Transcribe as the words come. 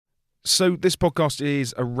So this podcast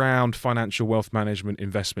is around financial wealth management,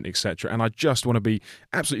 investment, etc. And I just want to be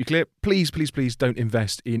absolutely clear. Please, please, please don't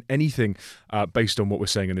invest in anything based on what we're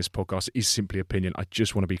saying in this podcast. It is simply opinion. I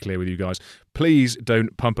just want to be clear with you guys. Please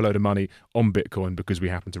don't pump a load of money on Bitcoin because we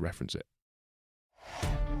happen to reference it.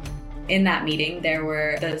 In that meeting, there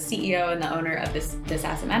were the CEO and the owner of this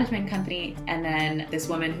asset management company, and then this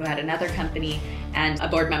woman who had another company, and a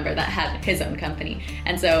board member that had his own company.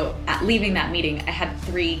 And so at leaving that meeting, I had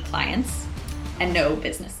 3 clients and no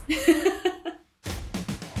business.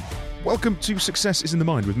 Welcome to Success is in the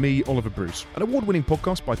Mind with me, Oliver Bruce, an award-winning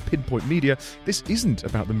podcast by Pinpoint Media. This isn't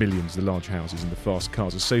about the millions, the large houses and the fast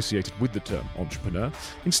cars associated with the term entrepreneur.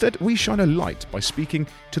 Instead, we shine a light by speaking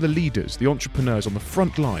to the leaders, the entrepreneurs on the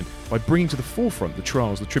front line, by bringing to the forefront the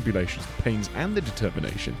trials, the tribulations, the pains and the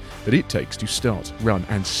determination that it takes to start, run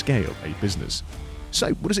and scale a business. So,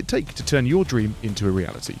 what does it take to turn your dream into a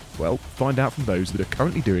reality? Well, find out from those that are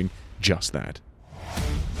currently doing just that.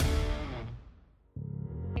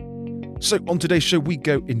 So on today's show, we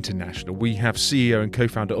go international. We have CEO and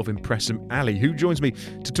co-founder of Impresm, Ali, who joins me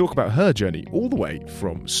to talk about her journey all the way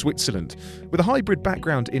from Switzerland. With a hybrid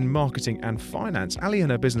background in marketing and finance, Ali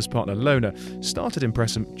and her business partner, Lona, started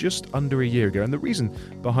Impresm just under a year ago, and the reason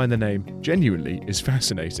behind the name genuinely is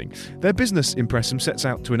fascinating. Their business, Impresm, sets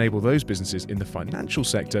out to enable those businesses in the financial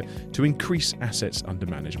sector to increase assets under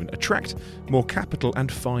management, attract more capital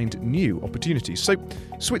and find new opportunities. So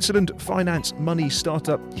Switzerland, finance, money,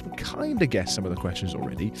 startup, you can kind of guess some of the questions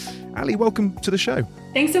already. Ali, welcome to the show.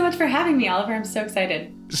 Thanks so much for having me, Oliver. I'm so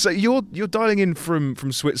excited. So you're dialing in from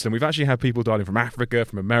Switzerland. We've actually had people dialing from Africa,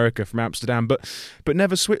 from America, from Amsterdam, but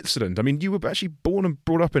never Switzerland. I mean, you were actually born and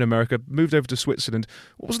brought up in America, moved over to Switzerland.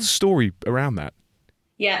 What was the story around that?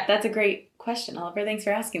 Yeah, that's a great question, Oliver. Thanks for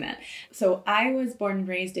asking that. So I was born and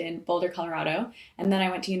raised in Boulder, Colorado, and then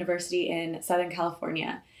I went to university in Southern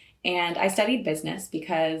California. And I studied business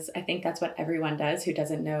because I think that's what everyone does who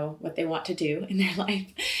doesn't know what they want to do in their life.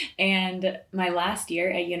 And my last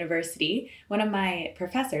year at university, one of my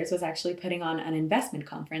professors was actually putting on an investment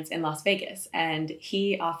conference in Las Vegas. And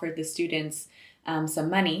he offered the students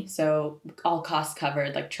some money, so all costs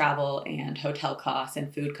covered, like travel and hotel costs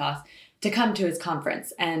and food costs, to come to his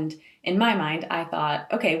conference. And in my mind, I thought,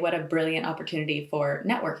 okay, what a brilliant opportunity for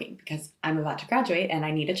networking because I'm about to graduate and I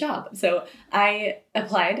need a job. So I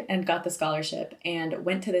applied and got the scholarship and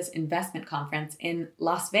went to this investment conference in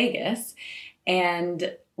Las Vegas.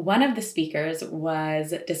 And one of the speakers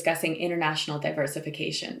was discussing international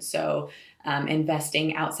diversification. So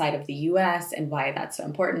investing outside of the US and why that's so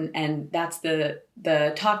important. And that's the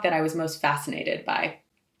talk that I was most fascinated by.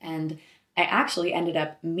 And I actually ended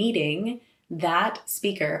up meeting that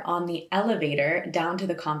speaker on the elevator down to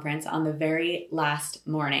the conference on the very last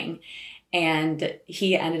morning. And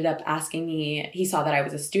he ended up asking me, he saw that I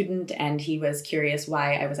was a student and he was curious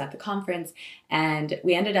why I was at the conference. And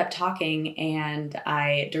we ended up talking and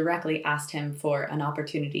I directly asked him for an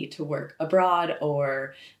opportunity to work abroad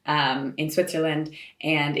or in Switzerland.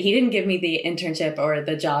 And he didn't give me the internship or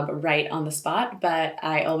the job right on the spot, but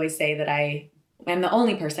I always say that I'm the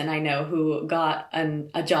only person I know who got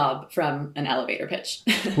a job from an elevator pitch.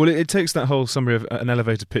 Well, it takes that whole summary of an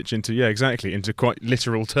elevator pitch into quite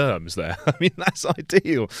literal terms there. I mean, that's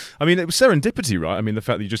ideal. I mean, it was serendipity, right? I mean, the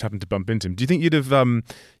fact that you just happened to bump into him. Do you think you'd have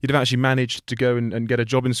actually managed to go and get a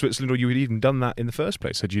job in Switzerland, or you had even done that in the first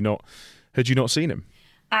place had you not seen him?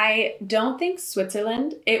 I don't think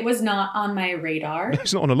Switzerland, it was not on my radar.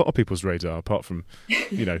 It's not on a lot of people's radar, apart from,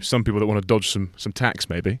 some people that want to dodge some tax,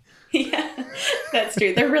 maybe. Yeah, that's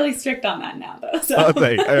true. They're really strict on that now, though. So. Are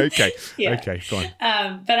they? Okay. Yeah. Okay, fine.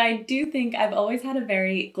 But I do think I've always had a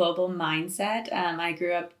very global mindset. I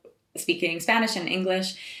grew up speaking Spanish and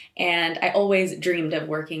English, and I always dreamed of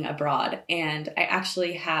working abroad. And I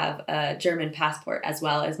actually have a German passport as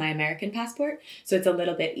well as my American passport. So it's a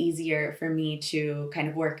little bit easier for me to kind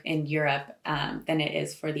of work in Europe than it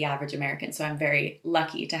is for the average American. So I'm very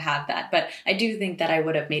lucky to have that. But I do think that I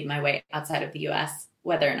would have made my way outside of the US,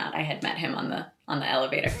 whether or not I had met him on the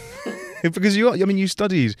elevator. Because you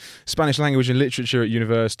studied Spanish language and literature at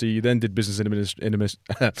university. You then did business and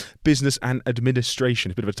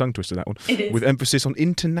administration. A bit of a tongue twister, that one. It is. With emphasis on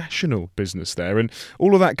international business there, and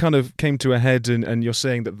all of that kind of came to a head. And you're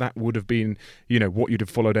saying that would have been, what you'd have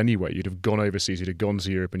followed anyway. You'd have gone overseas. You'd have gone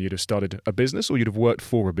to Europe, and you'd have started a business, or you'd have worked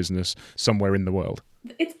for a business somewhere in the world.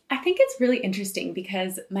 I think it's really interesting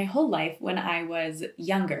because my whole life when I was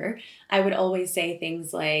younger, I would always say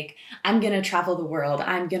things like, I'm going to travel the world.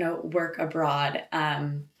 I'm going to work abroad.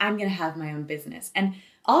 I'm going to have my own business. And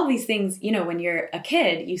all of these things, when you're a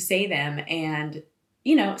kid, you say them and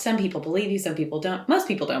some people believe you, some people don't. Most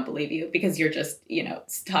people don't believe you because you're just,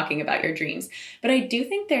 talking about your dreams. But I do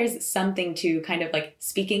think there's something to kind of like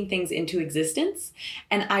speaking things into existence.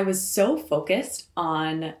 And I was so focused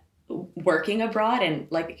on working abroad. And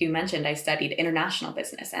like you mentioned, I studied international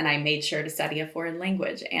business and I made sure to study a foreign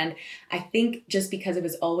language. And I think just because it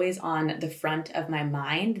was always on the front of my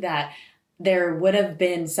mind that there would have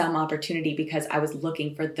been some opportunity because I was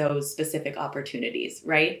looking for those specific opportunities,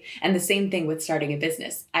 right? And the same thing with starting a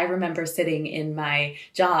business. I remember sitting in my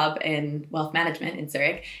job in wealth management in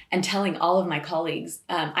Zurich and telling all of my colleagues,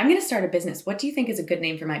 I'm going to start a business. What do you think is a good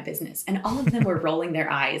name for my business? And all of them were rolling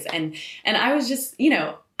their eyes. And I was just,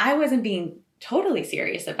 I wasn't being totally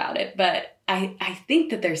serious about it, but I think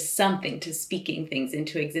that there's something to speaking things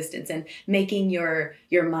into existence and making your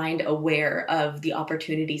mind aware of the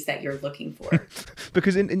opportunities that you're looking for.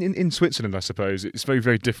 Because in Switzerland, I suppose, it's very,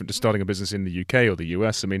 very different to starting a business in the UK or the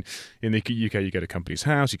US. I mean, in the UK, you get a company's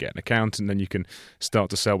house, you get an account, and then you can start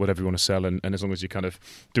to sell whatever you want to sell. And as long as you're kind of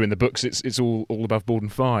doing the books, it's all above board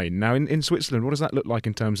and fine. Now, in Switzerland, what does that look like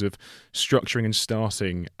in terms of structuring and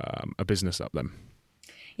starting a business up then?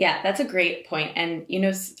 Yeah, that's a great point. And,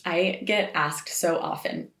 I get asked so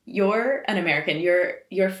often, you're an American,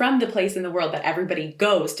 you're from the place in the world that everybody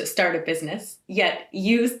goes to start a business, yet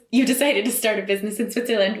you decided to start a business in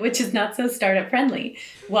Switzerland, which is not so startup friendly.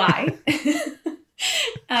 Why?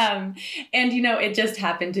 And, it just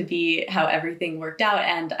happened to be how everything worked out,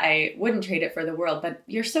 and I wouldn't trade it for the world. But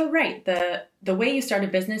you're so right. The way you start a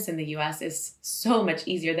business in the US is so much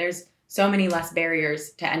easier. There's so many less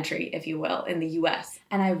barriers to entry, if you will, in the US.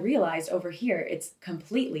 And I realized over here, it's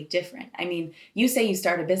completely different. I mean, you say you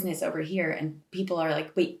start a business over here and people are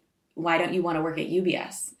like, wait, why don't you want to work at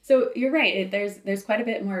UBS? So you're right. There's quite a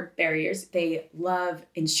bit more barriers. They love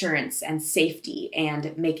insurance and safety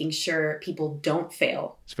and making sure people don't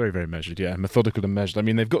fail. It's very, very measured. Yeah. Methodical and measured. I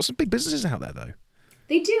mean, they've got some big businesses out there though.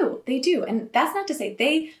 They do. And that's not to say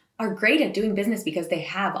they are great at doing business because they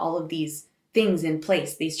have all of these things in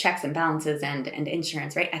place, these checks and balances and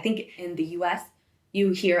insurance, right? I think in the US, you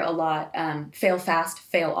hear a lot, fail fast,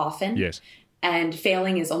 fail often. Yes. And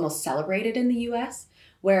failing is almost celebrated in the US,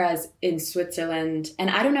 whereas in Switzerland, and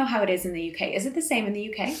I don't know how it is in the UK. Is it the same in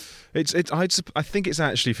the UK? I think it's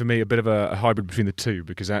actually, for me, a bit of a hybrid between the two,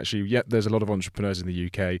 because actually, there's a lot of entrepreneurs in the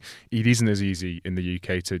UK. It isn't as easy in the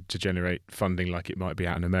UK to generate funding like it might be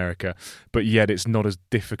out in America, but yet it's not as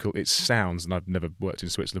difficult. It sounds, and I've never worked in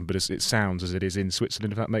Switzerland, but it sounds as it is in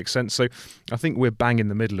Switzerland, if that makes sense. So I think we're bang in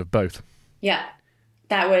the middle of both. Yeah.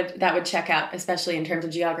 That would check out, especially in terms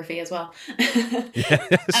of geography as well. Yeah,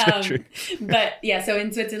 that's true. But yeah, so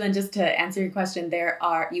in Switzerland, just to answer your question,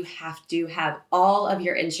 you have to have all of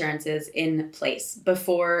your insurances in place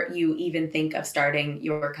before you even think of starting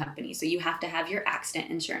your company. So you have to have your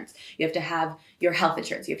accident insurance. You have to have your health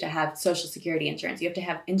insurance. You have to have Social Security insurance. You have to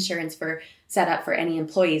have insurance set up for any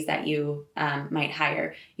employees that you might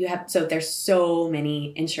hire. So there's so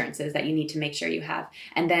many insurances that you need to make sure you have.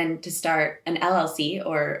 And then to start an LLC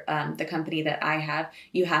or the company that I have,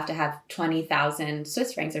 you have to have 20,000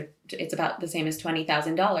 Swiss francs, or it's about the same as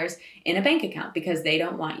 $20,000 in a bank account, because they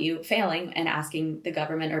don't want you failing and asking the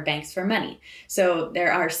government or banks for money. So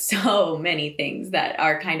there are so many things that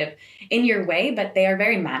are kind of in your way, but they are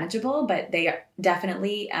very manageable, but they are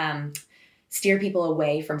definitely steer people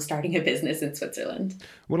away from starting a business in Switzerland.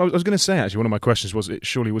 Well, I was going to say, actually, one of my questions was, it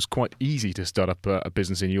surely was quite easy to start up a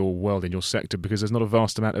business in your world, in your sector, because there's not a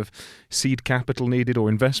vast amount of seed capital needed or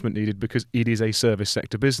investment needed, because it is a service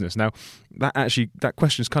sector business. Now, that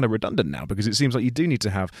question is kind of redundant now, because it seems like you do need to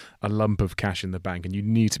have a lump of cash in the bank and you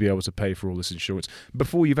need to be able to pay for all this insurance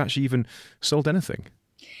before you've actually even sold anything.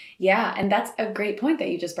 Yeah, and that's a great point that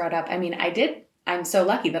you just brought up. I mean, I'm so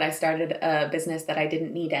lucky that I started a business that I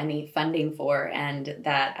didn't need any funding for, and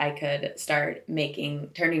that I could start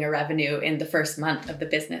turning a revenue in the first month of the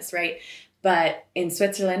business, right? But in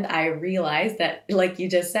Switzerland, I realized that, like you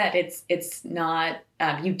just said, it's not,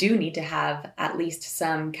 you do need to have at least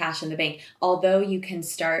some cash in the bank. Although you can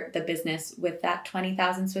start the business with that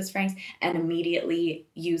 20,000 Swiss francs and immediately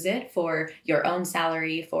use it for your own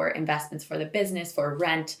salary, for investments for the business, for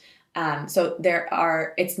rent. So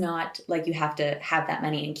it's not like you have to have that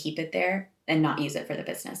money and keep it there and not use it for the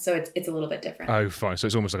business. So it's a little bit different. Oh, fine. So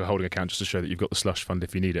it's almost like a holding account just to show that you've got the slush fund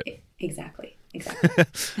if you need it. Exactly.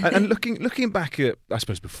 And looking back at, I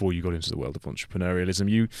suppose, before you got into the world of entrepreneurialism,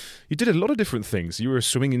 you did a lot of different things. You were a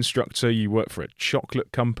swimming instructor, you worked for a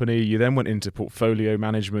chocolate company, you then went into portfolio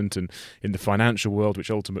management and in the financial world, which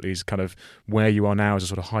ultimately is kind of where you are now, as a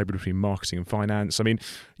sort of hybrid between marketing and finance. I mean,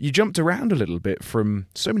 you jumped around a little bit from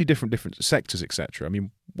so many different sectors, etc. I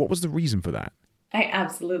mean, what was the reason for that? I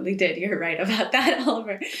absolutely did. You're right about that,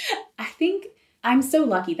 Oliver. I think I'm so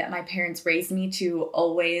lucky that my parents raised me to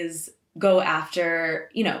always go after,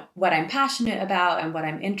 what I'm passionate about and what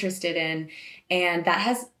I'm interested in. And that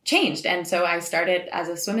has changed. And so I started as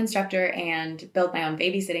a swim instructor and built my own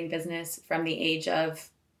babysitting business from the age of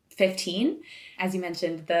 15. As you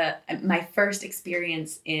mentioned, my first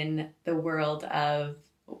experience in the world of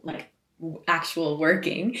actual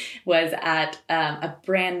working was at a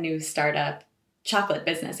brand new startup chocolate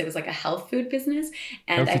business. It was like a health food business.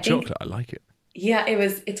 And Healthy chocolate, I like it. Yeah,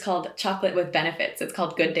 it's called Chocolate with Benefits. It's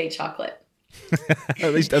called Good Day Chocolate.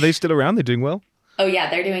 Are they still around? They're doing well? Oh yeah,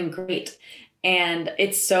 they're doing great. And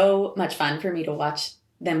it's so much fun for me to watch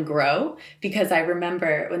them grow, because I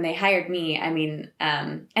remember when they hired me, and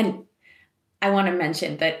I want to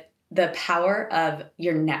mention that the power of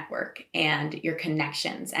your network and your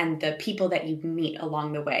connections and the people that you meet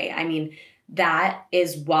along the way. That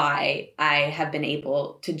is why I have been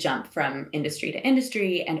able to jump from industry to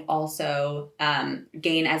industry and also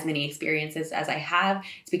gain as many experiences as I have.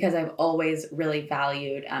 It's because I've always really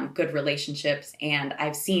valued good relationships, and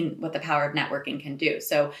I've seen what the power of networking can do.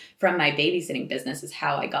 So from my babysitting business is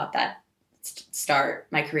how I got that start.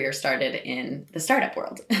 My career started in the startup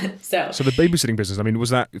world. So the babysitting business, was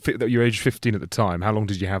that you were age 15 at the time? How long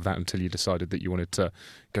did you have that until you decided that you wanted to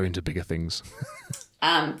go into bigger things?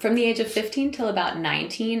 From the age of 15 till about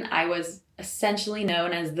 19, I was essentially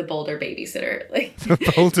known as the Boulder babysitter.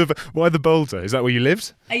 Why the Boulder? Is that where you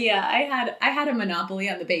lived? Yeah, I had a monopoly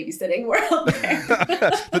on the babysitting world there.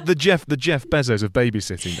 the Jeff Bezos of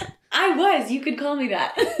babysitting then. I was. You could call me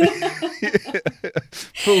that.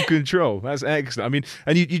 Full control. That's excellent.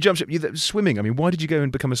 And you jumped ship. Swimming. Why did you go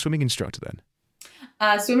and become a swimming instructor then?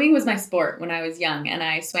 Swimming was my sport when I was young, and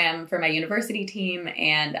I swam for my university team,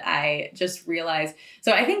 and I just realized,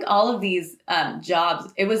 so I think all of these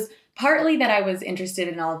jobs, it was partly that I was interested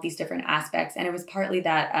in all of these different aspects, and it was partly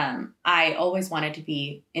that I always wanted to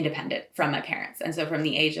be independent from my parents. And so from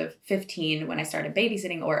the age of 15, when I started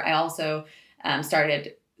babysitting, or I also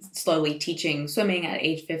started slowly teaching swimming at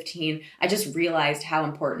age 15, I just realized how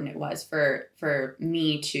important it was for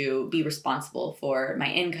me to be responsible for my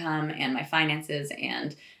income and my finances.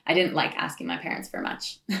 And I didn't like asking my parents for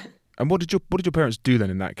much. And what did your parents do then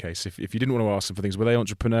in that case? If you didn't want to ask them for things, were they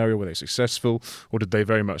entrepreneurial? Were they successful? Or did they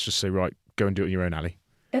very much just say, right, go and do it on your own, Ali?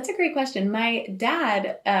 That's a great question. My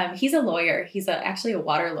dad, he's a lawyer. He's actually a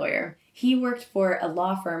water lawyer. He worked for a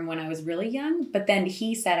law firm when I was really young, but then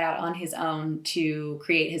he set out on his own to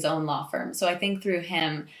create his own law firm. So I think through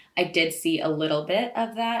him, I did see a little bit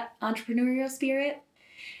of that entrepreneurial spirit.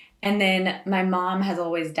 And then my mom has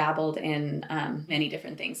always dabbled in many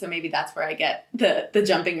different things. So maybe that's where I get the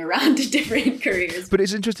jumping around to different careers. But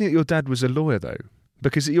it's interesting that your dad was a lawyer, though.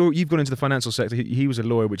 Because you've gone into the financial sector. He was a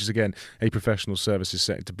lawyer, which is, again, a professional services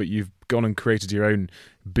sector. But you've gone and created your own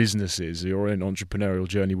businesses, your own entrepreneurial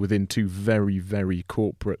journey within two very, very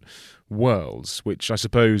corporate worlds, which I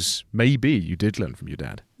suppose maybe you did learn from your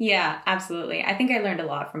dad. Yeah, absolutely. I think I learned a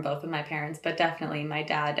lot from both of my parents, but definitely my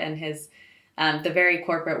dad and his the very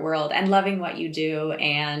corporate world, and loving what you do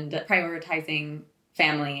and prioritizing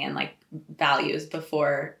family and values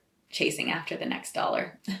before chasing after the next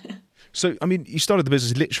dollar. So, you started the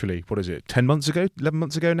business literally, 10 months ago, 11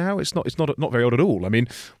 months ago now? It's not very old at all.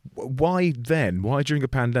 Why then? Why during a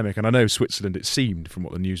pandemic? And I know Switzerland, it seemed, from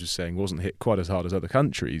what the news was saying, wasn't hit quite as hard as other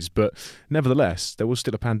countries, but nevertheless, there was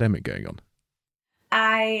still a pandemic going on.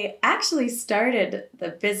 I actually started the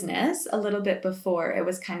business a little bit before. It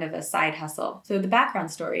was kind of a side hustle. So the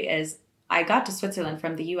background story is I got to Switzerland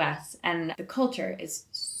from the US, and the culture is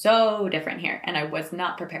so different here, and I was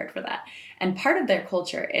not prepared for that. And part of their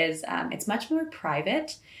culture is it's much more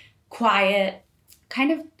private, quiet,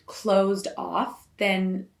 kind of closed off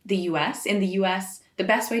than the US. In the US, the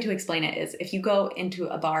best way to explain it is if you go into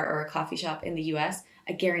a bar or a coffee shop in the US,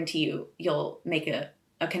 I guarantee you'll make a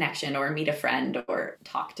connection or meet a friend or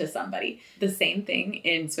talk to somebody. The same thing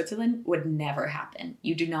in Switzerland would never happen.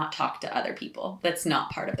 You do not talk to other people. That's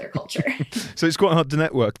not part of their culture. So it's quite hard to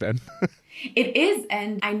network then. It is.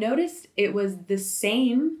 And I noticed it was the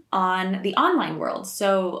same on the online world.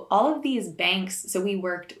 So all of these banks,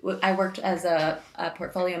 I worked as a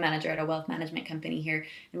portfolio manager at a wealth management company here.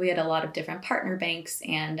 And we had a lot of different partner banks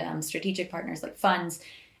and strategic partners like funds.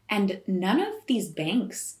 And none of these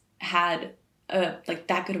banks had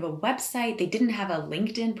that good of a website. They didn't have a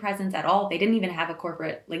LinkedIn presence at all. They didn't even have a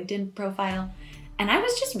corporate LinkedIn profile. And I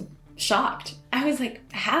was just shocked. I was like,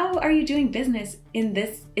 how are you doing business in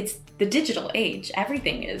this? It's the digital age.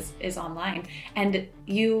 Everything is online. And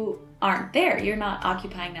you aren't there. You're not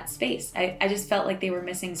occupying that space. I just felt like they were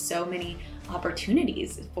missing so many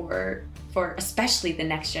opportunities for especially the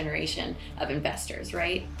next generation of investors,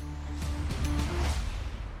 right?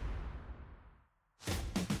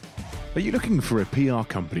 Are you looking for a PR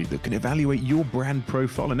company that can evaluate your brand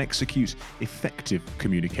profile and execute effective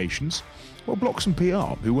communications? Well, Bloxham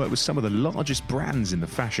PR, who work with some of the largest brands in the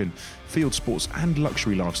fashion, field sports and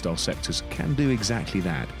luxury lifestyle sectors, can do exactly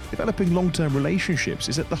that. Developing long-term relationships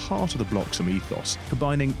is at the heart of the Bloxham ethos,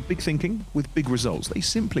 combining big thinking with big results. They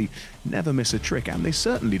simply never miss a trick, and they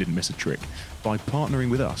certainly didn't miss a trick by partnering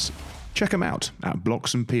with us. Check them out at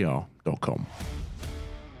bloxhampr.com.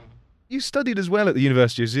 You studied as well at the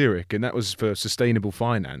University of Zurich, and that was for sustainable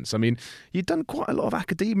finance. I mean, you've done quite a lot of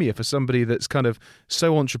academia for somebody that's kind of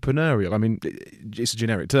so entrepreneurial. I mean, it's a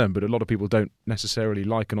generic term, but a lot of people don't necessarily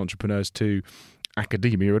liken entrepreneurs to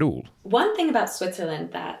academia at all. One thing about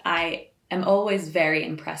Switzerland that I am always very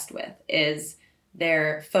impressed with is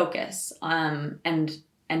their focus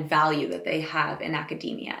and value that they have in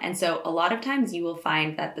academia. And so a lot of times you will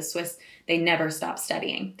find that the Swiss, they never stop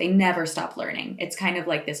studying. They never stop learning. It's kind of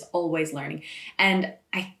like this always learning. And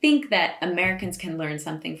I think that Americans can learn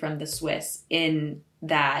something from the Swiss in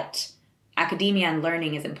that academia and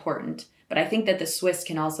learning is important. But I think that the Swiss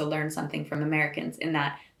can also learn something from Americans in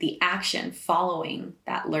that the action following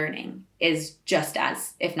that learning is just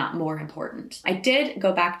as, if not more important. I did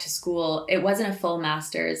go back to school. It wasn't a full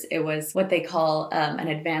master's. It was what they call an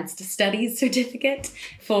advanced studies certificate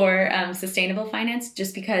for sustainable finance,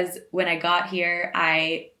 just because when I got here,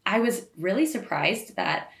 I was really surprised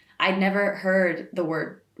that I'd never heard the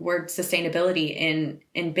word sustainability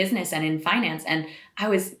in business and in finance. And I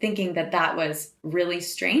was thinking that was really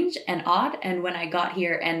strange and odd. And when I got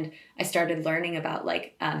here and I started learning about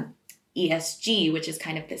ESG, which is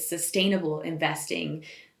kind of this sustainable investing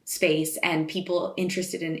space and people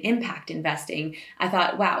interested in impact investing, I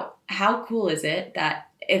thought, wow, how cool is it that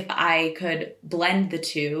if I could blend the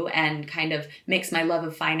two and kind of mix my love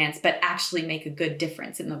of finance, but actually make a good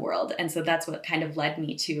difference in the world. And so that's what kind of led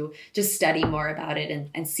me to just study more about it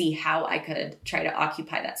and see how I could try to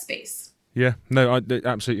occupy that space. Yeah, no, it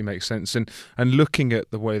absolutely makes sense. And looking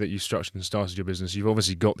at the way that you structured and started your business, you've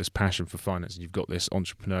obviously got this passion for finance and you've got this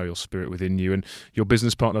entrepreneurial spirit within you. And your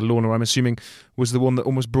business partner, Lorna, I'm assuming, was the one that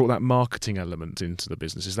almost brought that marketing element into the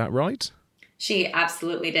business. Is that right? She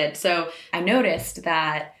absolutely did. So I noticed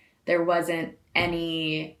that there wasn't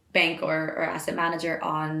any bank or asset manager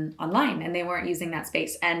online, and they weren't using that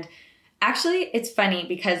space. And actually, it's funny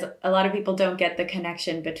because a lot of people don't get the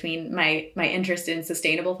connection between my interest in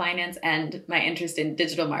sustainable finance and my interest in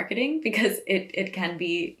digital marketing, because it can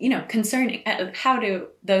be, concerning. How do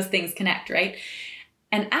those things connect, right?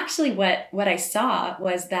 And actually what I saw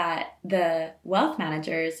was that the wealth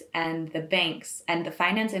managers and the banks and the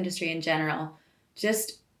finance industry in general,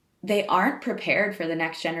 they aren't prepared for the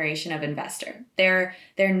next generation of investor. They're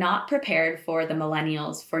not prepared for the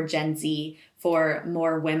millennials, for Gen Z, for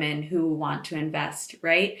more women who want to invest,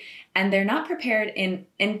 right? And they're not prepared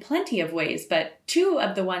in plenty of ways, but two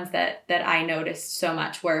of the ones that I noticed so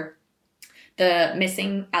much were the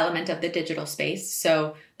missing element of the digital space.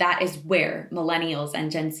 So that is where millennials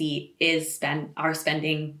and Gen Z are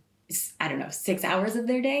spending, I don't know, 6 hours of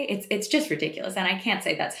their day. It's just ridiculous. And I can't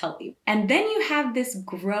say that's healthy. And then you have this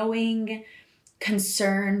growing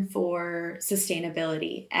concern for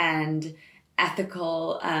sustainability and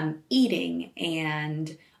ethical eating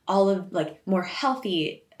and all of more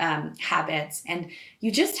healthy habits. And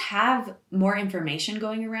you just have more information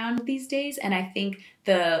going around these days. And I think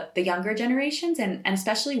the younger generations and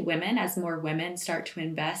especially women, as more women start to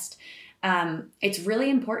invest, it's really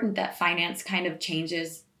important that finance kind of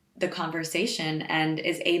changes the conversation and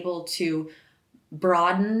is able to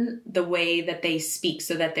broaden the way that they speak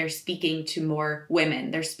so that they're speaking to more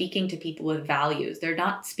women. They're speaking to people with values. They're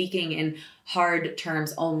not speaking in hard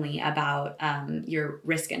terms only about your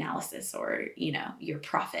risk analysis or, your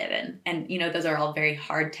profit. And those are all very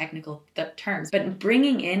hard technical terms. But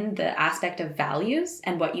bringing in the aspect of values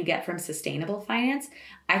and what you get from sustainable finance,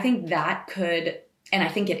 I think that could, and I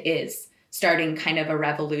think it is, starting kind of a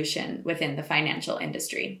revolution within the financial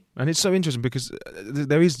industry. And it's so interesting because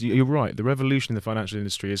you're right, the revolution in the financial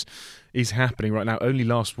industry is happening right now. Only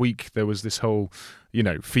last week there was this whole,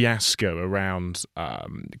 fiasco around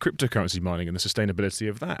cryptocurrency mining and the sustainability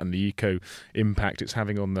of that and the eco impact it's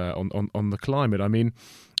having on the climate. I mean,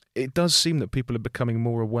 it does seem that people are becoming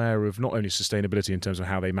more aware of not only sustainability in terms of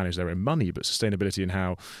how they manage their own money, but sustainability in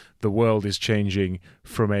how the world is changing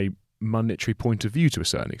from a monetary point of view to a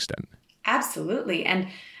certain extent. Absolutely. And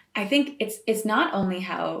I think it's not only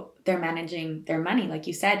how they're managing their money. Like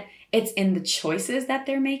you said, it's in the choices that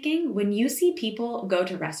they're making. When you see people go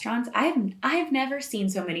to restaurants, I've never seen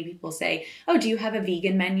so many people say, oh, do you have a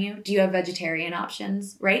vegan menu? Do you have vegetarian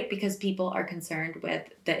options? Right? Because people are concerned with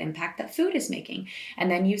the impact that food is making. And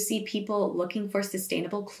then you see people looking for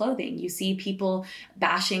sustainable clothing. You see people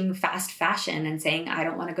bashing fast fashion and saying, I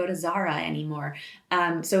don't want to go to Zara anymore.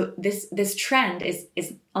 So this trend is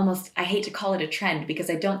almost, I hate to call it a trend because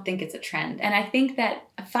I don't think it's a trend. And I think that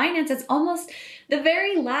finance is almost the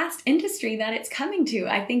very last industry that it's coming to.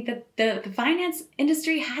 I think that the finance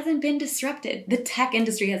industry hasn't been disrupted. The tech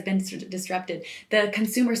industry has been disrupted. The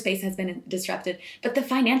consumer space has been disrupted. But the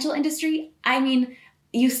financial industry, I mean,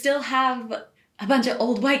 you still have a bunch of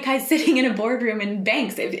old white guys sitting in a boardroom in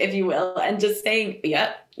banks, if you will, and just saying,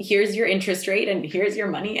 yeah, here's your interest rate and here's your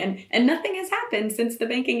money. And nothing has happened since the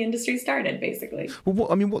banking industry started, basically. Well,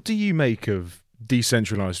 what do you make of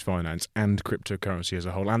decentralized finance and cryptocurrency as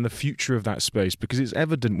a whole and the future of that space? Because it's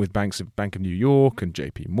evident with Bank of New York and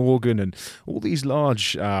JP Morgan and all these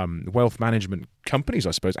large wealth management companies,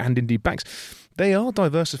 I suppose, and indeed banks. They are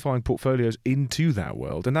diversifying portfolios into that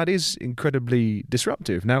world, and that is incredibly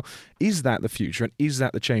disruptive. Now, is that the future, and is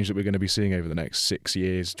that the change that we're going to be seeing over the next 6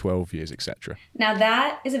 years, 12 years, etc.? Now,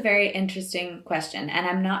 that is a very interesting question, and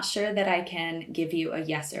I'm not sure that I can give you a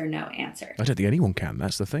yes or no answer. I don't think anyone can.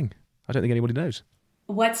 That's the thing. I don't think anybody knows.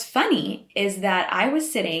 What's funny is that I was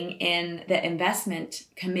sitting in the investment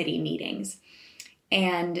committee meetings,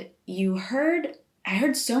 and I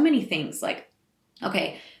heard so many things like,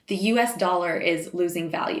 okay, the US dollar is losing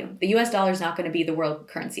value. The US dollar is not going to be the world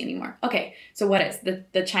currency anymore. Okay, so what is?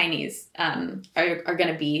 The Chinese are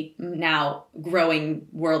going to be now growing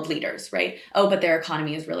world leaders, right? Oh, but their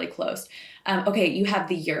economy is really closed. Okay, you have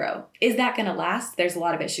the euro. Is that going to last? There's a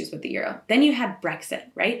lot of issues with the euro. Then you had Brexit,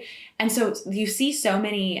 right? And so you see so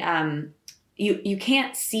many, you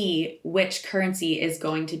can't see which currency is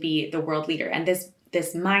going to be the world leader. And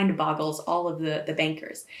this mind boggles all of the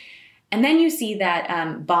bankers. And then you see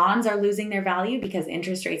that bonds are losing their value because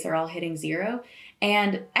interest rates are all hitting zero,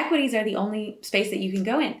 and equities are the only space that you can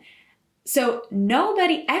go in. So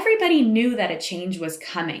everybody knew that a change was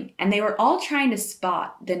coming, and they were all trying to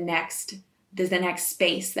spot the next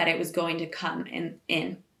space that it was going to come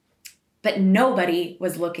in. But nobody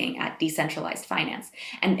was looking at decentralized finance.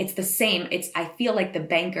 And it's the same. I feel like the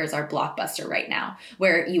bankers are Blockbuster right now,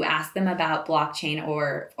 where you ask them about blockchain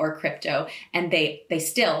or crypto, and they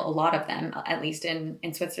still, a lot of them, at least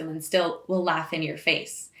in Switzerland, still will laugh in your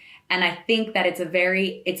face. And I think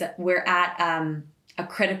that we're at a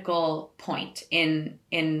critical point in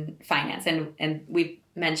finance. And we've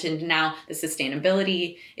mentioned now the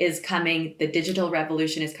sustainability is coming, the digital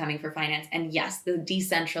revolution is coming for finance. And yes, the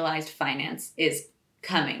decentralized finance is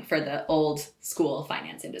coming for the old school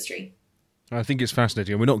finance industry. I think it's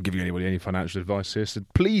fascinating, and we're not giving anybody any financial advice here, so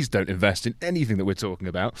please don't invest in anything that we're talking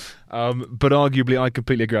about. But arguably, I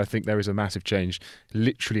completely agree. I think there is a massive change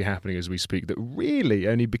literally happening as we speak that really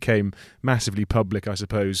only became massively public, I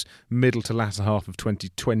suppose, middle to latter half of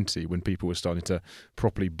 2020 when people were starting to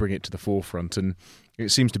properly bring it to the forefront. And it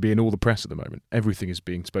seems to be in all the press at the moment. Everything is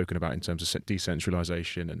being spoken about in terms of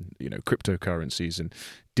decentralization and cryptocurrencies and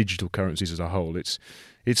digital currencies as a whole.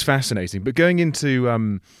 It's fascinating. But going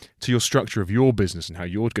into to your structure of your business and how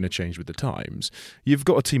you're going to change with the times, you've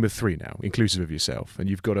got a team of 3 now, inclusive of yourself, and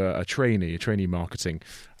you've got a trainee marketing,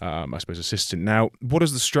 I suppose, assistant. Now, what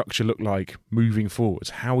does the structure look like moving forwards?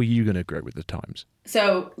 How are you going to grow with the times?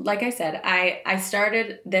 So, like I said, I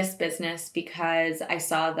started this business because I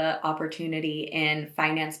saw the opportunity in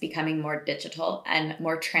finance becoming more digital and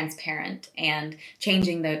more transparent and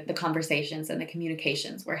changing the conversations and the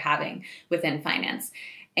communications we're having within finance.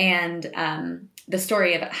 And the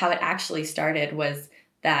story of how it actually started was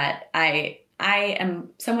that I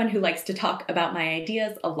am someone who likes to talk about my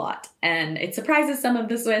ideas a lot, and it surprises some of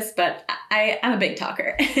the Swiss, but I'm a big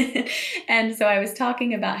talker. And so I was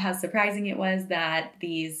talking about how surprising it was that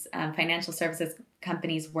these financial services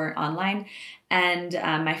companies weren't online. And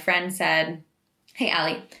my friend said, hey,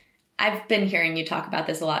 Ali, I've been hearing you talk about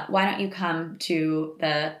this a lot. Why don't you come to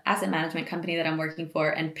the asset management company that I'm working for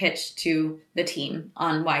and pitch to the team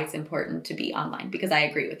on why it's important to be online? Because I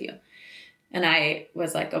agree with you. And I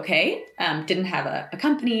was like, okay, didn't have a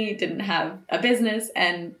company, didn't have a business.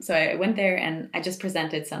 And so I went there and I just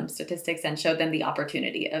presented some statistics and showed them the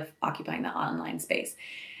opportunity of occupying the online space.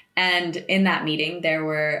 And in that meeting, there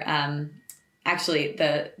were actually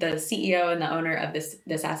the CEO and the owner of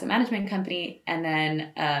this asset management company, and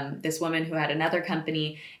then this woman who had another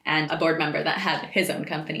company, and a board member that had his own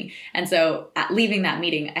company. And so at leaving that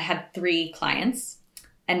meeting, I had 3 clients.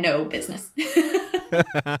 and no business.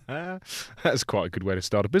 That's quite a good way to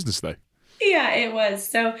start a business, though. Yeah, it was.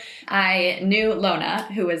 So I knew Lona,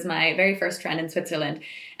 who was my very first friend in Switzerland,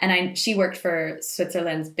 and she worked for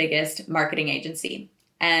Switzerland's biggest marketing agency.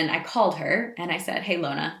 And I called her and I said, "Hey,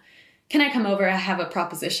 Lona, can I come over? I have a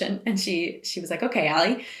proposition." And she was like, "Okay,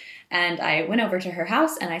 Ali." And I went over to her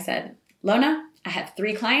house and I said, "Lona, I have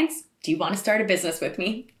 3 clients. Do you want to start a business with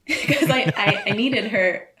me?" Because I needed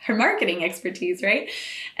her marketing expertise, right?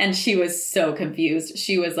 And she was so confused.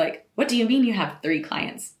 She was like, "What do you mean you have 3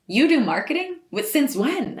 clients? You do marketing? Since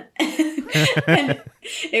when?" And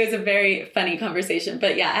it was a very funny conversation.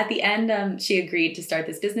 But yeah, at the end, she agreed to start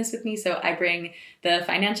this business with me. So I bring the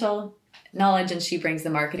financial knowledge and she brings the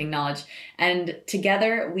marketing knowledge. And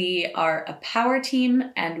together we are a power team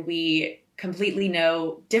and we completely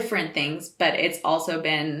know different things, but it's also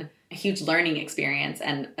been a huge learning experience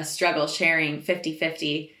and a struggle sharing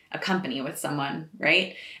 50-50 a company with someone,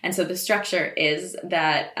 right? And so the structure is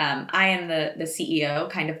that I am the CEO,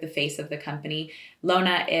 kind of the face of the company.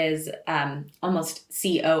 Lona is almost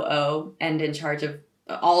COO and in charge of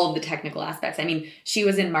all of the technical aspects. I mean, she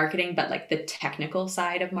was in marketing, but like the technical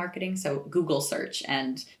side of marketing. So Google search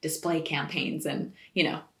and display campaigns and,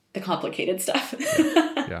 the complicated stuff.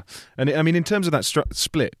 Yeah. And I mean, in terms of that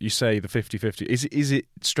split, you say the 50-50, is it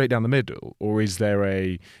straight down the middle or is there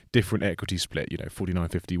a different equity split,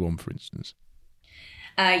 49-51, for instance?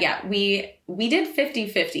 Yeah, we did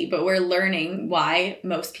 50-50, but we're learning why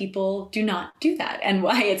most people do not do that and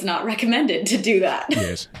why it's not recommended to do that.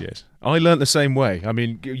 Yes. I learned the same way. I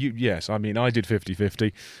mean, I did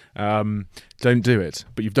 50-50. Don't do it,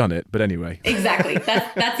 but you've done it. But anyway. Exactly.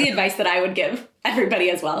 That's the advice that I would give everybody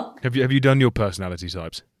as well. Have you done your personality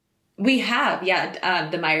types? We have, yeah.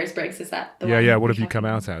 The Myers-Briggs, is that the one? Yeah. What have you come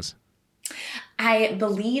out as? I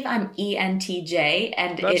believe I'm ENTJ,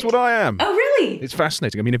 and that's what I am. Oh, really? It's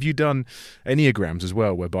fascinating. I mean, have you done Enneagrams as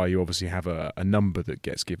well, whereby you obviously have a number that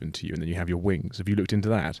gets given to you, and then you have your wings? Have you looked into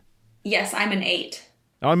that? Yes, I'm an 8.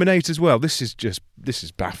 I'm an 8 as well. This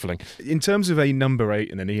is baffling. In terms of a number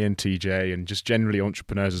 8 and an ENTJ, and just generally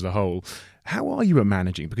entrepreneurs as a whole, how are you at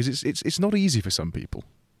managing? Because it's not easy for some people.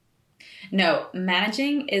 No,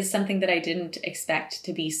 managing is something that I didn't expect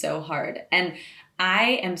to be so hard, and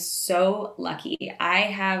I am so lucky. I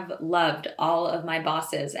have loved all of my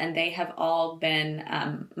bosses and they have all been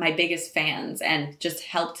my biggest fans and just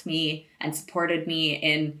helped me and supported me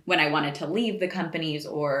in when I wanted to leave the companies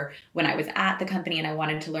or when I was at the company and I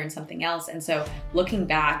wanted to learn something else. And so looking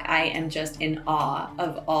back, I am just in awe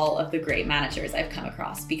of all of the great managers I've come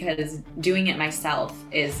across because doing it myself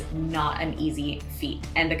is not an easy feat.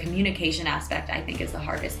 And the communication aspect, I think, is the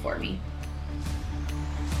hardest for me.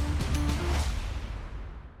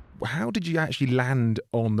 How did you actually land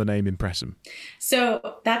on the name Impresm?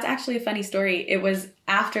 So that's actually a funny story. It was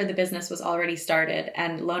after the business was already started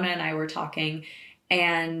and Lona and I were talking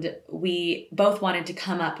and we both wanted to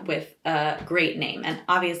come up with a great name. And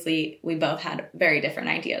obviously we both had very different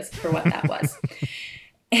ideas for what that was.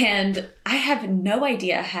 And I have no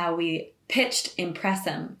idea how we pitched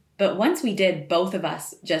Impresm. But once we did, both of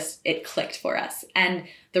us it clicked for us. And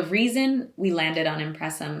the reason we landed on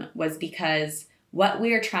Impresm was because what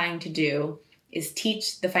we are trying to do is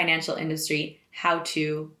teach the financial industry how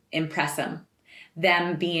to impress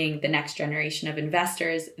them being the next generation of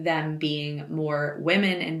investors, them being more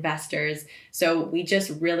women investors. So we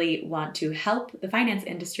just really want to help the finance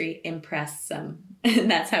industry impress them.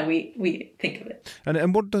 And that's how we think of it.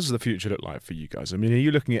 And what does the future look like for you guys? I mean, are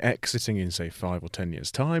you looking at exiting in, say, 5 or 10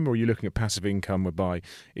 years' time, or are you looking at passive income whereby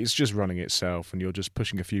it's just running itself and you're just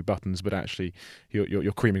pushing a few buttons, but actually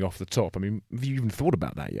you're creaming off the top? I mean, have you even thought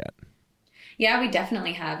about that yet? Yeah, we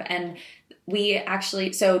definitely have. And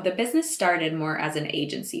so the business started more as an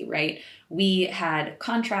agency, right? We had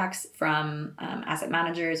contracts from asset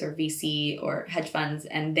managers or VC or hedge funds,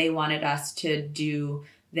 and they wanted us to do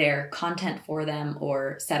their content for them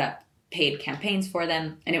or set up paid campaigns for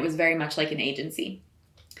them. And it was very much like an agency.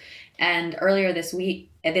 And earlier this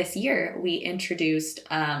year, we introduced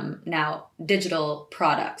now digital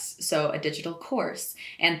products. So a digital course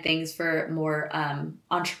and things for more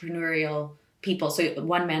entrepreneurial people. So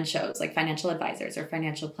one-man shows like financial advisors or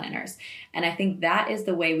financial planners. And I think that is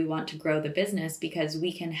the way we want to grow the business because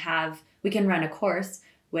we can run a course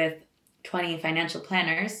with 20 financial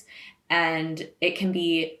planners and it can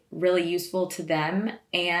be really useful to them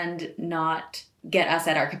and not get us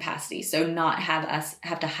at our capacity. So not have us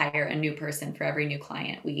have to hire a new person for every new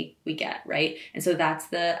client we get, right? And so that's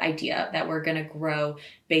the idea, that we're going to grow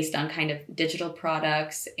based on kind of digital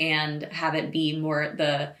products and have it be more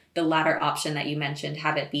the latter option that you mentioned,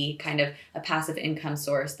 have it be kind of a passive income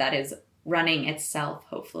source that is running itself,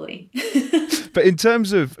 hopefully. But in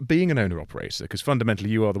terms of being an owner-operator, because fundamentally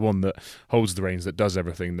you are the one that holds the reins, that does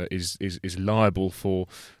everything, that is liable for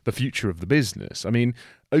the future of the business. I mean,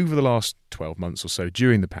 over the last 12 months or so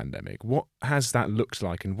during the pandemic, what has that looked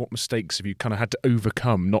like and what mistakes have you kind of had to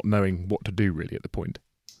overcome not knowing what to do really at the point?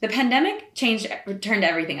 The pandemic turned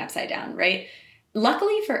everything upside down, right?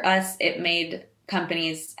 Luckily for us, it made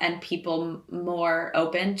companies and people more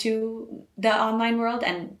open to the online world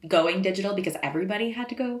and going digital because everybody had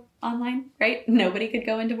to go online, right? Nobody could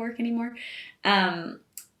go into work anymore.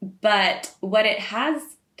 But what it has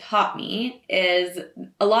taught me is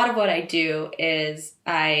a lot of what I do is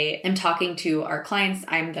I am talking to our clients.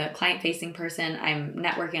 I'm the client-facing person. I'm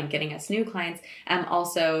networking. I'm getting us new clients. I'm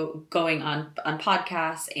also going on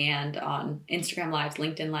podcasts and on Instagram Lives,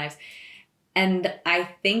 LinkedIn Lives. And I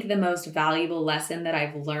think the most valuable lesson that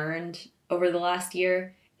I've learned over the last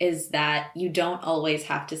year is that you don't always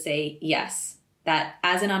have to say yes. That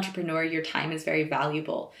as an entrepreneur, your time is very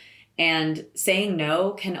valuable. And saying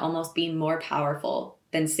no can almost be more powerful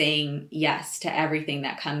than saying yes to everything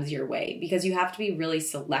that comes your way, because you have to be really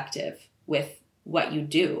selective with what you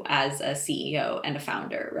do as a CEO and a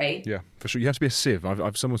founder, right? Yeah, for sure. You have to be a sieve.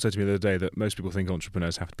 Someone said to me the other day that most people think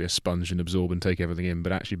entrepreneurs have to be a sponge and absorb and take everything in,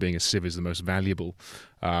 but actually being a sieve is the most valuable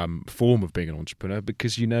form of being an entrepreneur,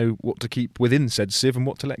 because you know what to keep within said sieve and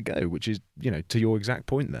what to let go, which is, to your exact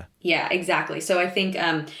point there. Yeah, exactly. So I think,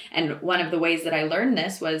 and one of the ways that I learned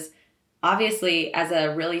this was obviously as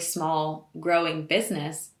a really small growing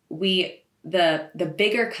business, the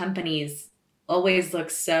bigger companies always look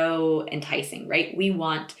so enticing, right? We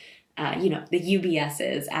want, the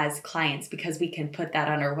UBSs as clients because we can put that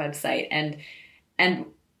on our website. And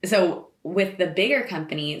so with the bigger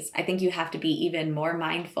companies, I think you have to be even more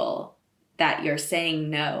mindful that you're saying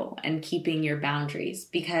no and keeping your boundaries,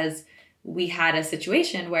 because we had a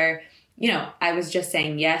situation where, I was just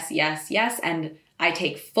saying yes, yes, yes. And I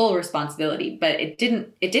take full responsibility, but it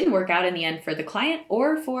didn't work out in the end for the client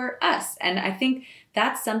or for us. And I think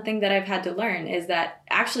that's something that I've had to learn, is that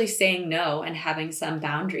actually saying no and having some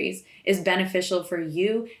boundaries is beneficial for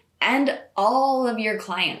you and all of your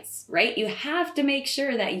clients, right? You have to make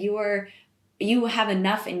sure that you have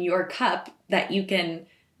enough in your cup that you can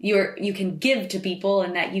give to people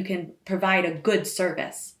and that you can provide a good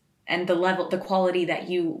service and the quality that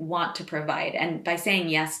you want to provide. And by saying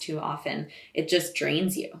yes too often, it just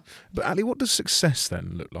drains you. But Ali, what does success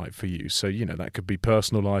then look like for you? So, that could be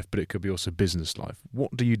personal life, but it could be also business life.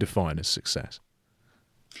 What do you define as success?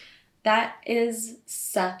 That is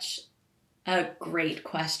such a great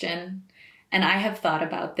question. And I have thought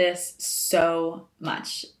about this so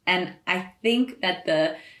much. And I think that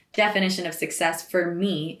the definition of success for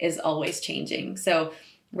me is always changing. So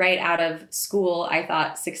right out of school, I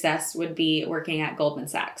thought success would be working at Goldman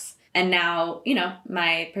Sachs. And now,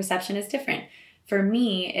 my perception is different. For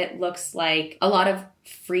me, it looks like a lot of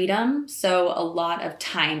freedom. So a lot of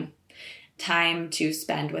time to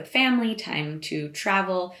spend with family, time to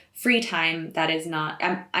travel, free time. That is not,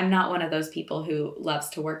 I'm not one of those people who loves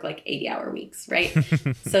to work like 80-hour weeks, right?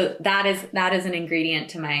 So that is an ingredient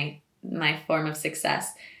to my form of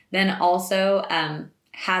success. Then also,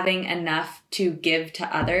 having enough to give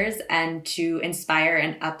to others and to inspire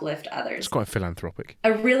and uplift others. It's quite philanthropic.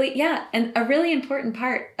 And a really important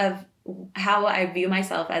part of how I view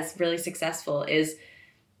myself as really successful is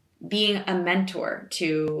being a mentor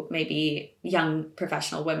to maybe young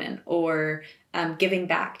professional women, or giving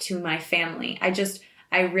back to my family.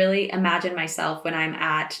 I really imagine myself when I'm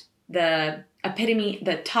at the epitome,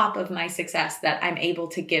 the top of my success, that I'm able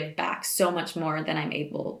to give back so much more than I'm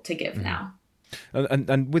able to give now.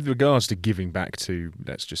 And with regards to giving back to,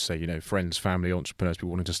 let's just say, friends, family, entrepreneurs,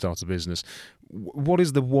 people wanting to start a business, what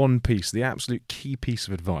is the one piece, the absolute key piece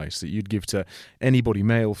of advice that you'd give to anybody,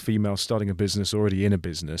 male, female, starting a business, already in a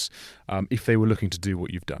business, if they were looking to do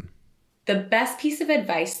what you've done? The best piece of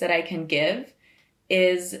advice that I can give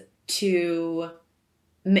is to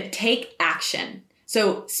take action.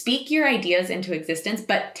 So speak your ideas into existence,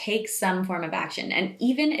 but take some form of action. And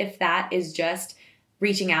even if that is just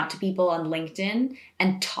reaching out to people on LinkedIn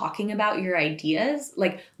and talking about your ideas,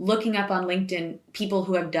 like looking up on LinkedIn people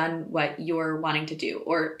who have done what you're wanting to do,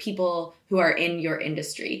 or people who are in your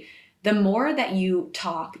industry. The more that you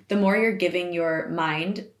talk, the more you're giving your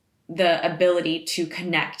mind the ability to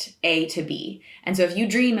connect A to B. And so if you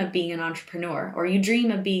dream of being an entrepreneur, or you dream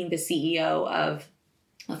of being the CEO of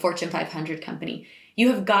a Fortune 500 company,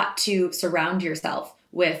 you have got to surround yourself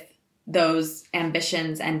with those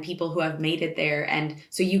ambitions and people who have made it there. And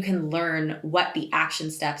so you can learn what the action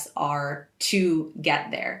steps are to get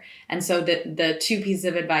there. And so the two pieces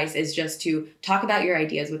of advice is just to talk about your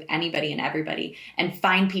ideas with anybody and everybody and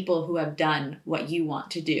find people who have done what you want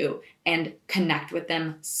to do and connect with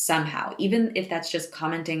them somehow. Even if that's just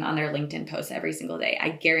commenting on their LinkedIn posts every single day, I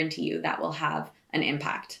guarantee you that will have an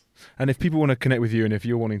impact. And if people want to connect with you, and if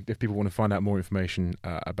people want to find out more information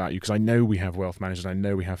about you, because I know we have wealth managers, I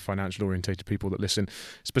know we have financial orientated people that listen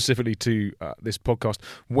specifically to this podcast,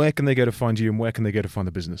 where can they go to find you and where can they go to find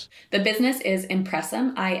the business? The business is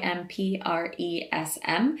Impresm,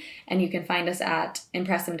 Impresm, and you can find us at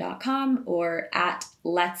impresm.com or at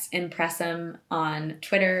Let's Impresm on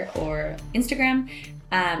Twitter or Instagram.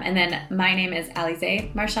 And then my name is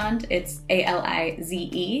Alizé Marchand. It's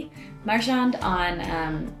Alize Marchand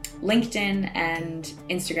on LinkedIn, and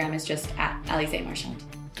Instagram is just at Alizé Marchand.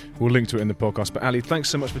 We'll link to it in the podcast. But Ali, thanks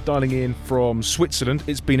so much for dialing in from Switzerland.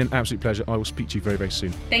 It's been an absolute pleasure. I will speak to you very, very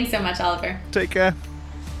soon. Thanks so much, Oliver. Take care.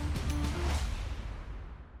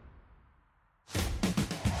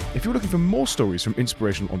 If you're looking for more stories from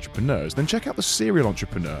inspirational entrepreneurs, then check out The Serial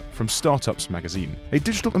Entrepreneur from Startups Magazine, a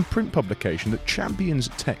digital and print publication that champions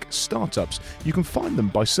tech startups. You can find them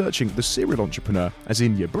by searching The Serial Entrepreneur, as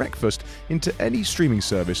in your breakfast, into any streaming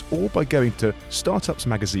service or by going to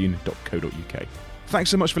startupsmagazine.co.uk. Thanks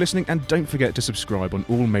so much for listening, and don't forget to subscribe on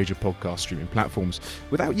all major podcast streaming platforms.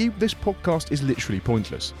 Without you, this podcast is literally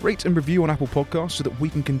pointless. Rate and review on Apple Podcasts so that we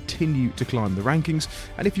can continue to climb the rankings.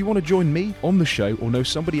 And if you want to join me on the show or know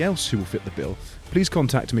somebody else who will fit the bill, please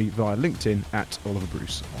contact me via LinkedIn at Oliver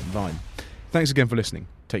Bruce Online. Thanks again for listening.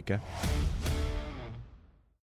 Take care.